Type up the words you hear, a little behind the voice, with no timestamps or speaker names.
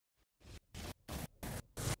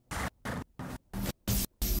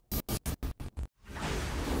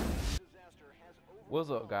What's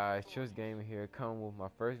up guys, Church Gaming here, coming with my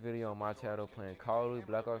first video on my channel playing Call of Duty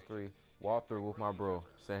Black Ops 3 walkthrough with my bro.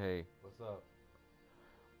 Say hey. What's up?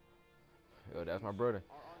 Yo, that's my brother.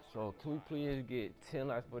 So can we please get 10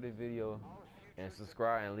 likes for this video and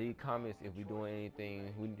subscribe and leave comments if we doing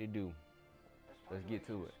anything we need to do. Let's get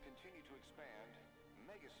to it. Continue to expand,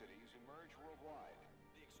 megacities emerge worldwide.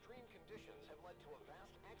 The extreme conditions have led to a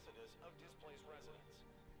vast exodus of displaced residents.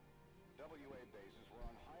 WA bases were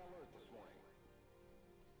on high alert this morning.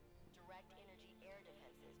 Direct energy air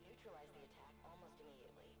defenses neutralized the attack almost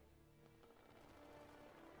immediately.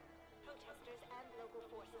 Protesters and local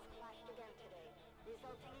forces clashed again today,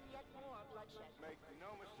 resulting in yet more bloodshed. Make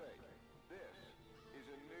no mistake, this is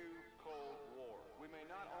a new Cold War. We may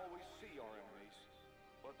not always see our enemies,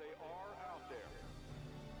 but they are out there.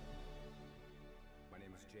 My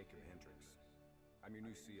name is Jacob Hendricks. I'm your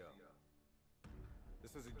new CO.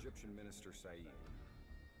 This is Egyptian Minister Saeed,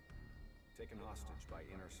 taken hostage by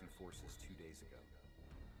NRC forces 2 days ago.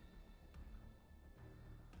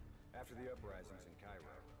 After the uprisings in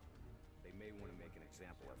Cairo, they may want to make an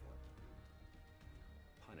example of him.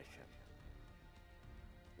 Punish him.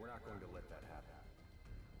 We're not going to let that happen.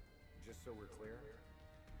 Just so we're clear,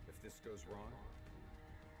 if this goes wrong,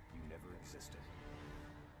 you never existed.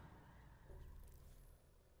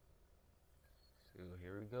 So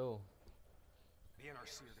here we go. The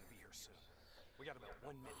NRC are going to be here soon. We got about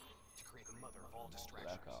 1 minute to create the mother of all distractions.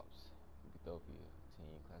 Black Ops Ethiopia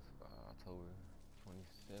team classified October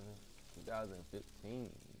 27,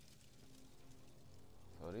 2015.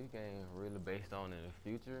 So this game is really based on in the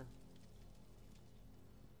future.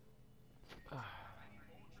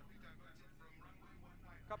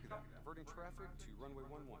 Copy that. Diverting traffic to runway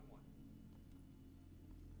 11.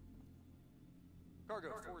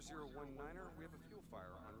 Cargo 4019er, we have a fuel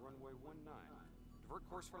fire on runway 19. Divert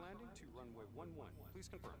course for landing to runway 11. Please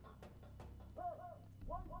confirm.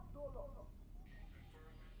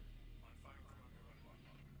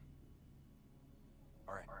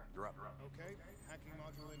 All right, you're up. Okay, hacking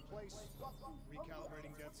module in place.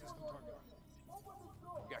 Recalibrating death system target.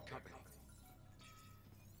 We got company.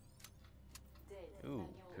 Ooh,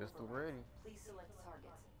 pistol ready. Please select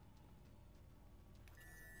target.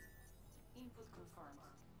 Input confirmed.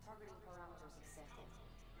 Targeting parameters accepted.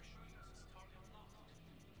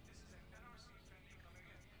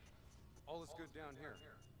 All is good down here.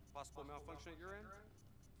 Possible malfunction at your end?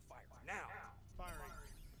 Fire now! Firing.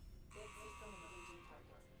 Dead system engaging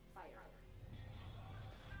target. Fire.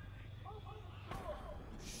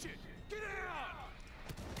 Shit! Get out!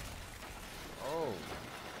 Oh.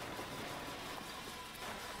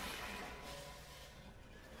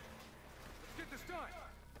 Let's get this done!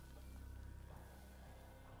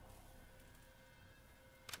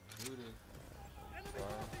 Do this.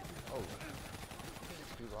 Oh.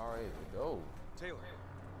 He's already go. Taylor,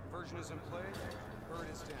 diversion is in play. Bird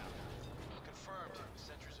is down. Confirmed.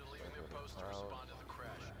 Sentries are leaving their post to respond to the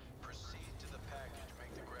crash. Proceed to the package.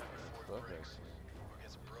 Make the grab before it breaks or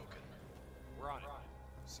gets broken. We're on it.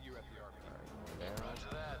 See you at the RV. Right,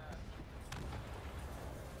 Roger that.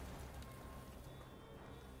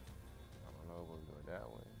 I don't know if we'll go that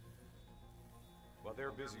way. While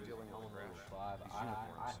they're busy dealing with the crash, these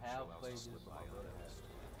uniforms I have show us played a this slip of by our brother. wrist.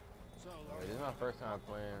 So, This is my first time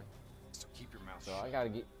playing, So keep your mouth so shut. I gotta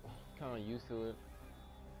get kind of used to it.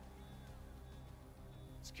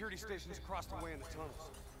 Security stations across the way in the tunnels.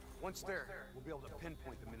 Once there, we'll be able to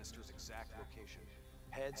pinpoint the minister's exact location.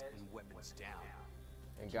 Heads and weapons down.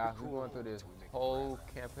 And guys, we're going through this whole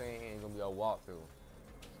campaign and gonna be a walkthrough.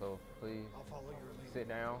 So please I'll follow your lead. sit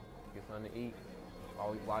down, get something to eat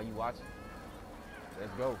while you watch it.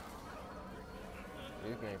 Let's go.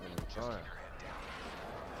 This game's gonna be fun.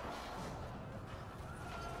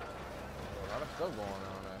 A lot of stuff going on out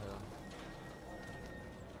here.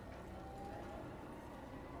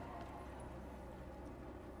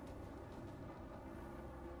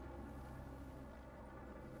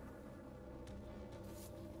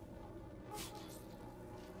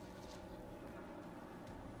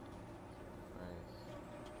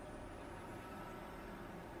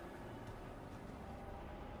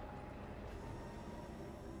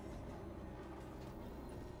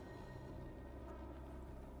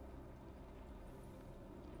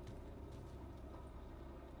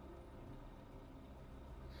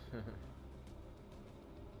 Kind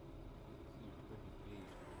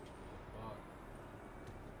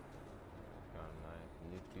of nice,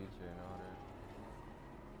 new feature and all that.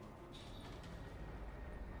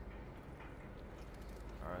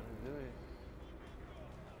 All right, let's do it.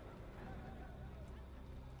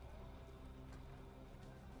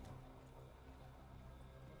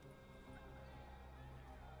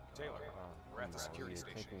 Taylor, We're at the security You're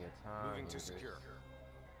station. taking your time. Moving to with this. secure.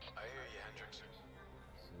 I hear you, Hendricks.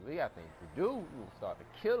 So we got things to do. We will start the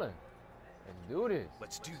killing. Let's do this.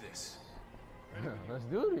 Let's do this. Let's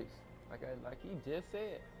do this. Like he just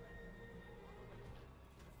said.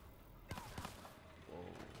 Whoa.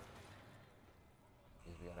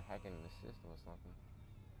 Guess we gotta hack into the system or something.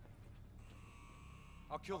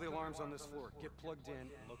 I'll kill the alarms on this floor. Get plugged in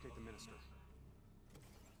and locate the minister.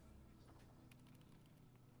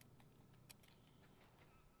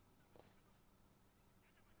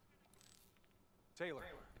 Taylor,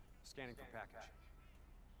 scanning for package.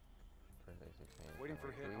 Waiting for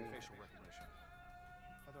a hit on facial recognition.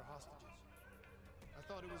 Other hostages. I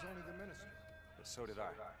thought it was only the minister. But so did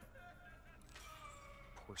I.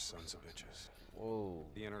 Poor sons of bitches. Whoa.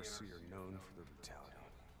 The NRC are known for their brutality.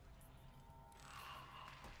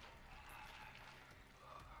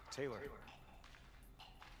 Taylor,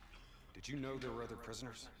 did you know there were other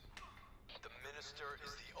prisoners? The minister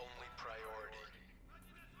is the only priority.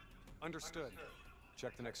 Understood.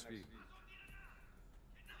 Check the next feed.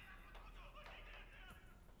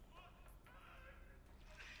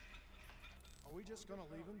 Are we just gonna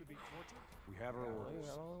leave him to be tortured? We have our How orders.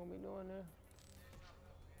 long gonna be doing there?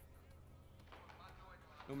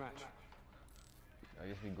 No match. I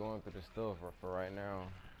guess we going through the stuff for right now.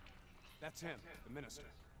 That's him, the minister.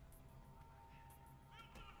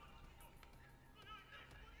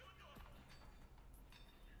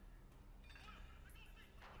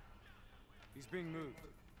 He's being moved.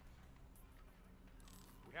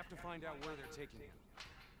 We have to find out where they're taking him.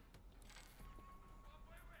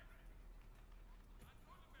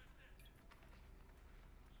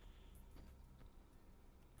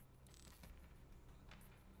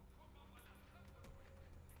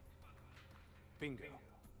 Bingo.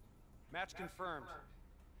 Match confirmed.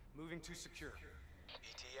 Moving to secure.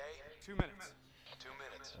 ETA? 2 minutes. 2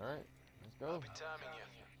 minutes. All right, let's I'll go. be timing you.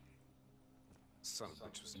 Son of a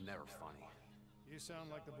bitch was never funny. You sound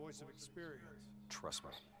like the voice of experience. Trust me,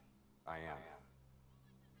 I am.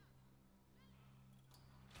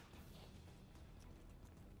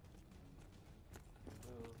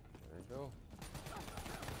 There we go.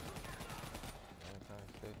 Trying to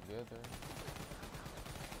stay together.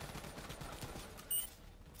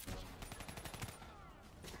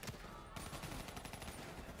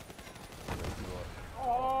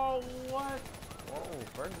 Oh, what? Whoa,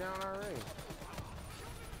 first down already.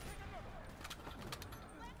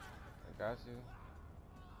 I got you.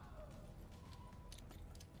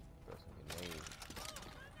 Got some grenades.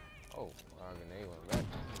 Oh, wow, grenade went back.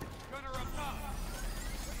 Gunner up top!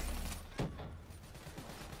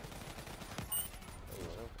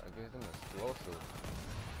 Oh, I guess them explosive.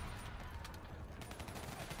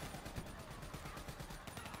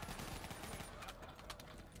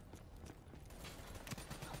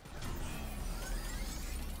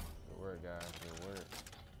 Good work, guys. Good work.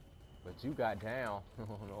 But you got down. I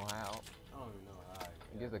don't know how. I don't even know how. I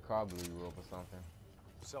guess the car blew you up or something.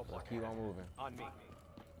 Cell block. Keep on moving. On me.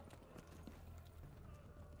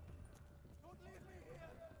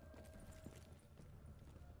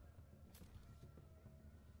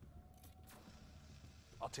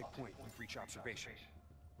 I'll take point. We've reached observation.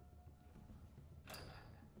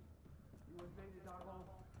 You invaded our home.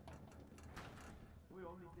 We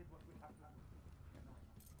only did what we have to do.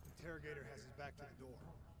 Interrogator has his back to the door.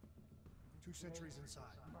 2 sentries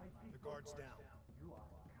inside. The guard's down. You are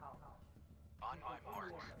a coward. On my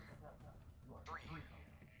mark. 3,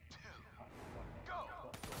 2, go!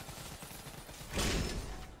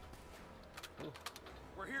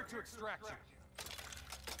 We're here to extract you.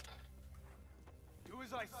 Do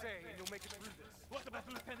as I say, and you'll make it through this. What about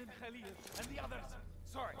Lieutenant Khalil and the others?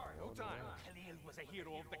 Sorry, no time. Khalil was a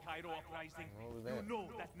hero of the Cairo uprising. What was You that?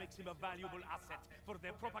 know that makes him a valuable asset for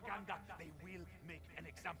their propaganda. They will make an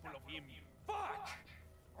example of him. Fuck!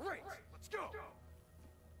 All right, let's go.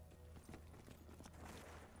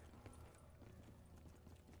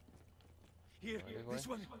 Here, this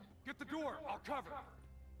one. Get the door. I'll cover.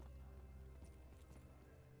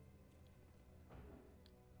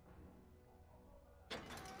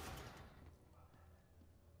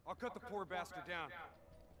 I'll cut the poor bastard down.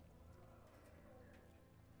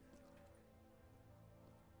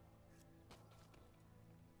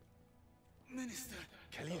 Minister.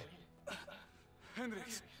 Khalil.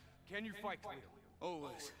 Hendricks, can you fight, Khalil?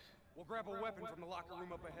 Always. We'll grab a weapon from the locker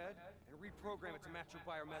room up ahead and reprogram it to match your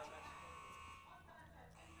biometrics.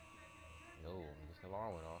 Yo, this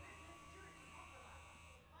alarm went off.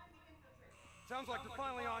 Sounds like they're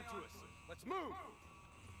finally on to us. Let's move!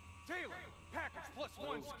 Taylor, package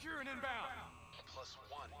 +1 secure and inbound. +1.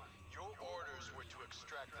 Your orders were to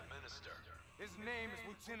extract the minister. His name is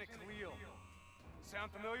Lieutenant Khalil.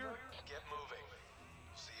 Sound familiar? Get moving.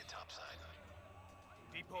 See you topside.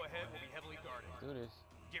 Depot ahead will be heavily guarded. Do this.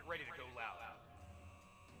 Get ready to go loud.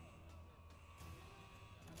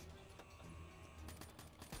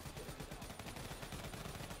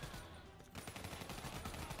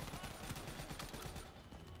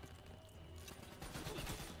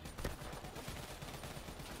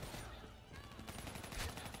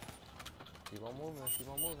 Keep on moving, keep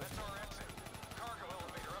on moving. That's our exit. Cargo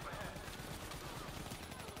elevator up ahead.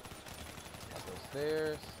 Up the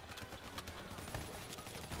stairs.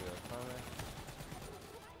 Still coming.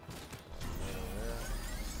 Right over there.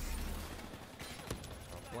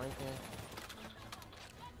 I'm flanking.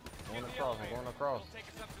 Going across, I'm going across. It'll take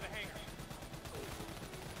us up to the hangar.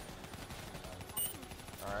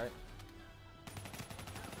 Alright.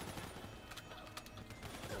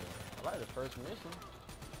 I like the first mission.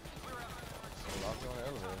 Lock me on the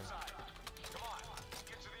elevator. Come on,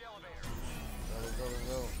 get to the elevator. Let's go, let's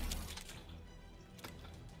go.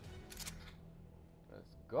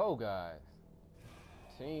 Let's go, guys.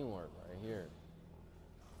 Teamwork right here.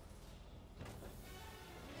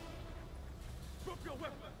 Drop your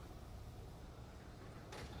weapon.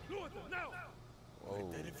 Lower them now.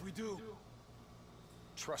 Whoa. Dead if we do.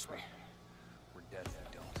 Trust me, we're dead if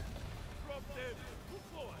we don't. Drop dead. Move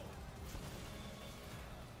forward.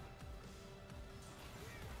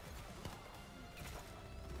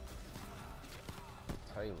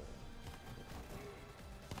 Taylor.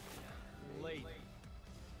 Late.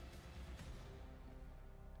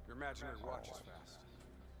 Your imaginary watch is fast.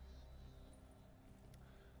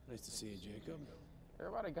 Nice to see you, Jacob.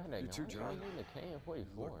 Everybody got that You too, gun. John. Why you need the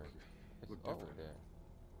KN-44? It's look over different. there.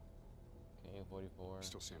 KN-44.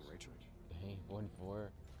 Still seeing Rachel? KN-44.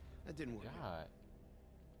 That didn't work. God.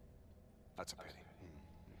 That's a pity.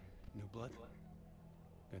 New blood?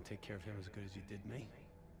 Gonna take care of him as good as you did me?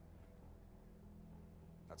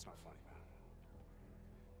 That's not funny, man.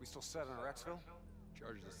 We still set on our exfil?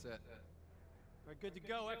 Charges are set. All right, good to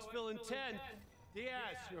go. Exfil in 10. Diaz,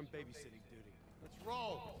 you're on babysitting duty. Let's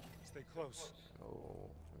roll. Stay close. Oh,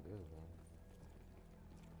 this one.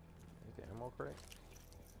 Is the ammo correct?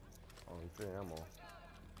 Oh, you free ammo.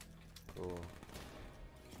 Cool.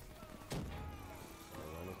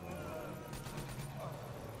 Run this one.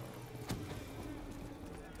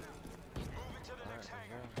 Moving to the next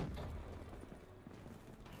hangar.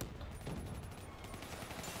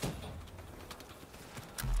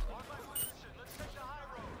 On my position, let's take the high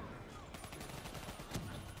road.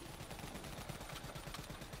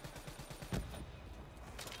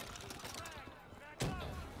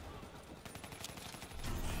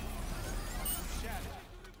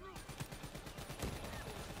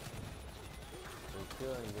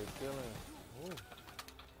 They're killing. Ooh.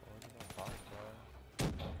 Oh, you got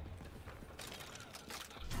firefly.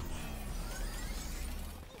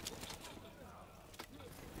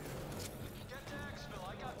 Get to Exfil,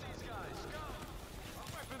 I got these guys. Go! Our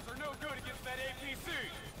weapons are no good against that APC.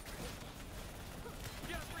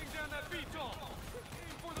 We gotta bring down that VTOL.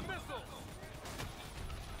 Aim for the missiles.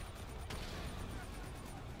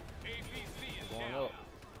 APC is Going down. up.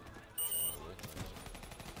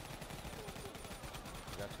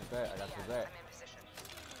 Got your back, I got your back. I'm in position.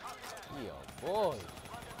 Yo, boy.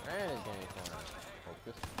 Man, this game fun.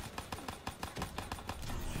 Focus.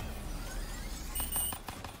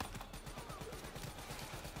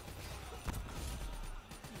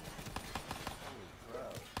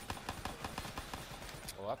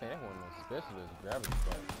 Oh, I think that's one of those specialist gravity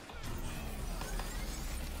strikes.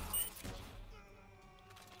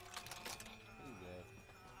 Pretty good.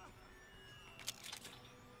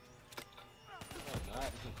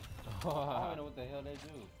 I don't know what the hell they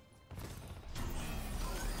do.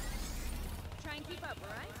 Try and keep up, all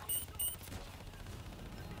right?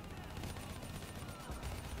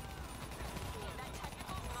 That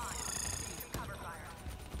technical's mine. Need some cover fire.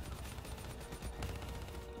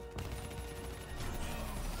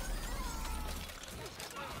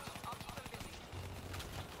 I'll keep them busy.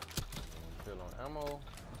 Still on ammo.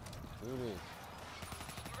 Do this.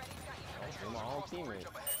 You ready, Scott? You Oh, they're my own teammates.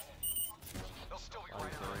 They'll still be I'm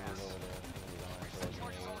right on our saying ass. over there.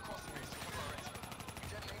 Charges all across the base to cover our exit. We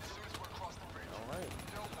detonate as soon as we're across the bridge. Alright.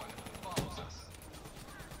 No one follows us.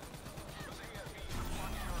 Using ESPs to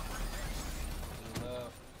block our bridge.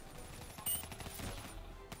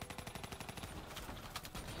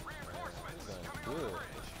 Reinforcements coming over the Good.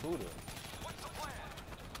 bridge. Shooter. What's the plan?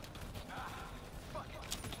 Fuck it.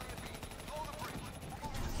 Plan B. Blow the bridge. We're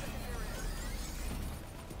moving to second area.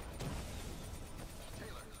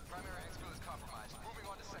 Taylor, primary exfil is compromised. Moving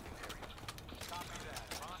on to secondary. Copy that.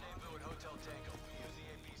 Rendezvous at Hotel Tango. We use the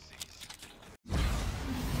APCs.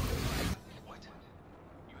 What?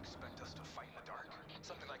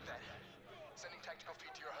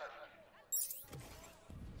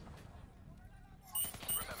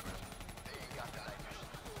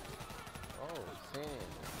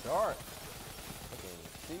 dark. I can't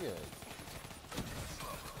even see it.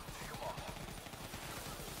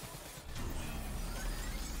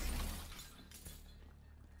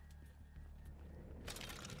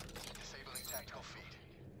 Disabling tactical feed.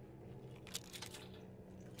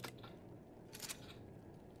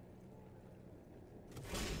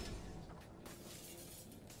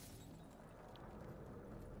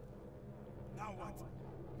 Now what?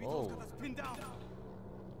 Oh. Vito's got us pinned down.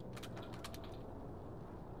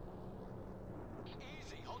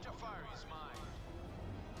 Easy, hold your fire, he's mine.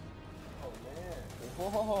 Oh man.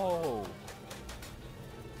 Whoa.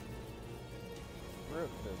 Rip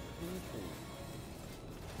the pieces.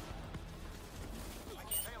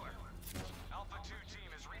 Taylor, Alpha 2 team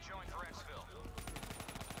has rejoined for exfil.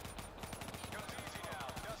 Goes easy now,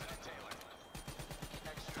 doesn't it, Taylor?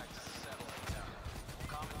 Extract is a satellite tower. We'll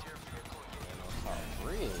commandeer a vehicle and get you Oh,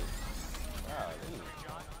 bridge. Wow,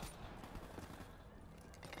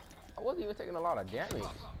 I wasn't even taking a lot of damage. I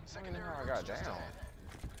don't even know how I got down.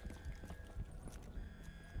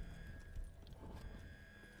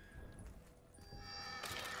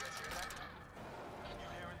 You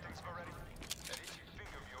hearing things already? That itchy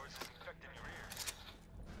finger of yours is infecting your ears.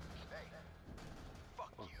 Hey,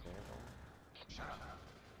 fuck you. Shut up.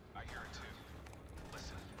 I hear it too.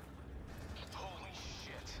 Listen. Holy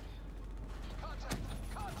shit. Contact!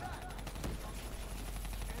 Contact!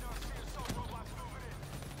 NRC assault robots moving in.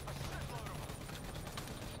 A shitload of them.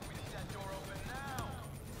 We need that door open now!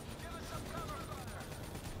 Give us some cover fire!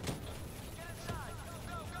 Get inside! Go,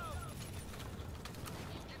 go, go!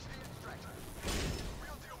 Get to the extractor.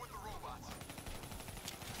 We'll deal with the robots.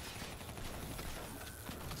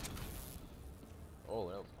 Oh,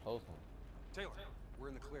 that was a close one. Taylor, we're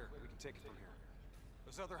in the clear. We can take it from here.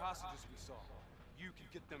 Those other hostages we saw, you can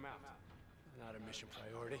get them out. Not a mission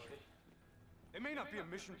priority. It may not be a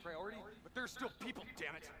mission priority, but they're still people,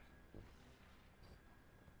 damn it.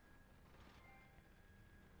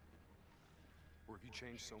 Or have you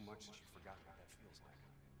changed so much that you've forgotten what that feels like?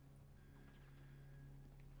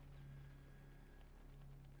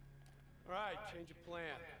 All right, change of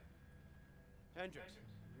plan. Hendricks,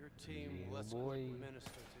 your team, Yeah, let's boy.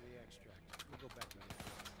 minister to the extract. We'll go back to the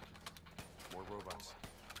More robots.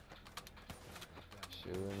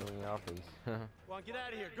 Shooting in your face. Come on, get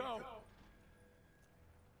out of here, go!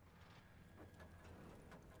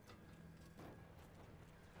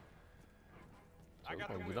 I got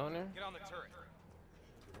the Get wheel. on there? Get on the turret.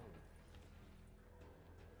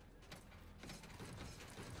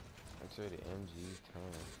 Make sure the MG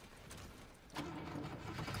turn.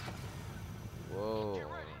 Whoa. We're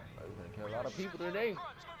gonna kill a lot of people today.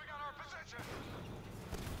 Front's moving on our position.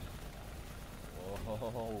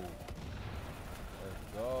 Whoa. Let's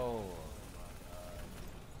go.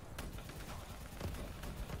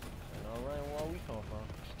 And all right, where we come from?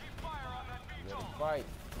 Keep fire on that We VTOL. gotta fight.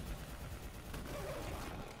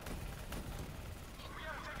 We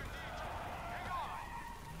gotta take a detour. Hang on.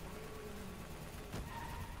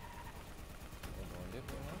 We're going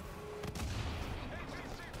different, huh?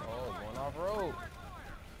 ATC from Oh, the right. going off road. Direct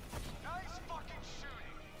fire. Nice fucking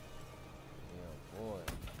shooting. Yeah, boy.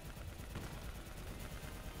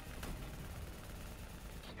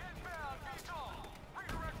 Inbound VTOL.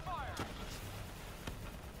 Redirect fire.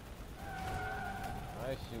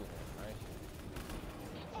 Nice shooting. Nice shooting.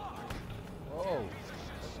 Fuck. Whoa.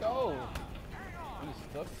 Let's go. Hang on. You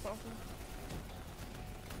stuck or something?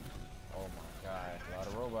 Oh my god, a lot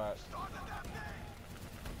of robots. Started that thing.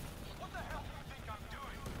 What the hell do you think I'm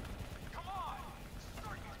doing? Come on.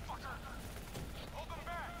 Start, you fucker. Hold them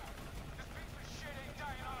back. This piece of shit ain't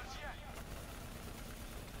dying on us yet.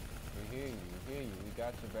 We hear you, we hear you. We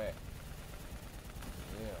got your back.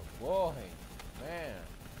 Yeah, boy. Man.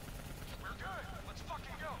 We're good. Let's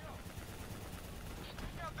fucking go.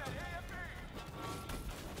 Take out that AFB.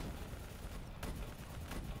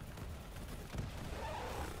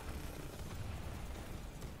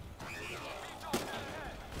 VTOL dead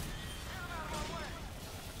ahead. Get him out of my way.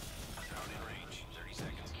 Down in range, 30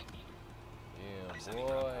 seconds. Yeah,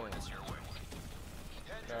 boy.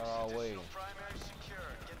 Hendricks, our way. additional primary secure.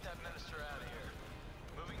 Get that minister out of here.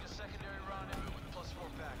 Moving to secondary rendezvous with +4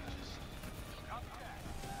 packages. Copy that.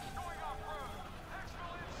 Going off-road.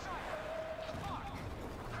 Exfil in sight. Fuck.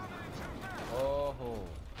 Coming in too fast. Oh.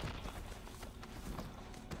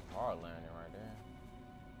 Hard landing right there.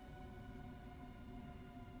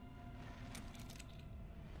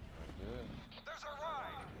 That's good. There's a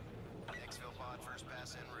ride. Exfil pod first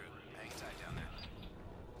pass en route. Hang tight down there.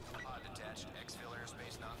 Pod detached. Exfil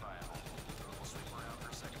airspace not viable. We'll sweep around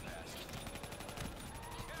for a second pass.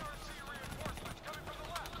 NRC reinforcements coming from the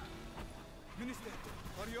left. Minister,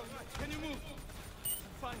 are you all right? Can you move?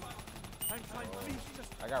 fine. I'm fine. Please, just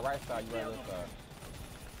I got right side, you right left side.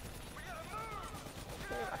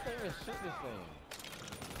 I can't even shoot this thing.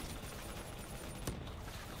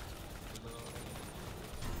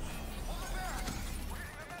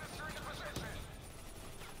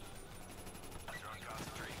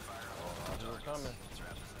 Oh, he's coming.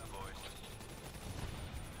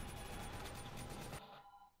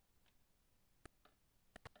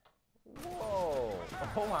 Whoa!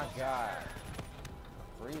 Oh my God!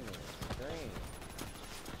 Freezing. Green.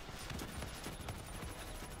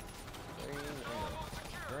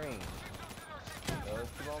 Green.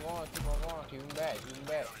 Keep on going. Keep on going. Keep him back. Keep him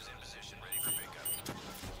back.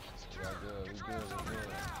 Yeah, good. We good. We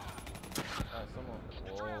good. Alright, someone.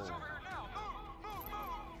 Whoa.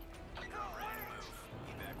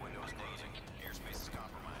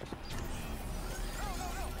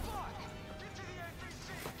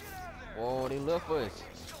 Whoa, they left us.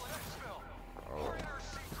 Oh.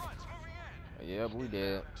 Yeah, but we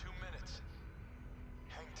dead. 2 minutes.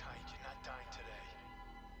 Hang tight, you're not dying today.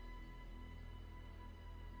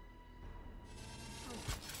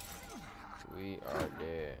 We are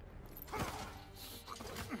dead.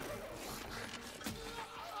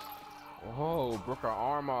 Whoa, broke our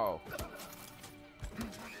arm off.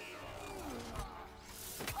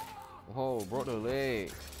 Whoa, broke the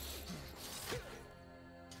leg.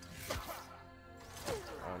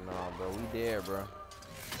 Oh no, bro, we dead, bro.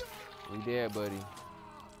 We dead, buddy.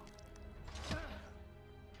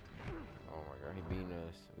 Oh my God, he beating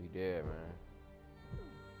us. We dead, man.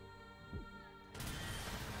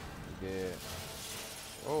 We dead.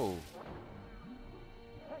 Whoa.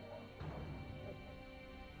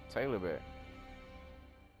 Taylor back.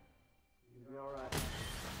 you'll be all right.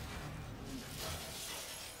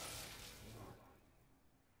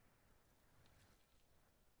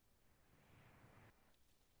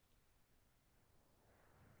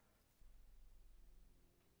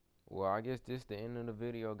 Well, I guess this is the end of the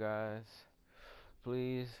video, guys.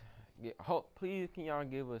 Please, please can y'all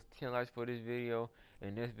give us 10 likes for this video,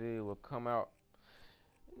 and this video will come out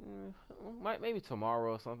maybe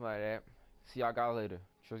tomorrow or something like that. See y'all guys later.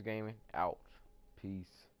 Trust Gaming out.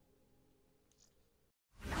 Peace.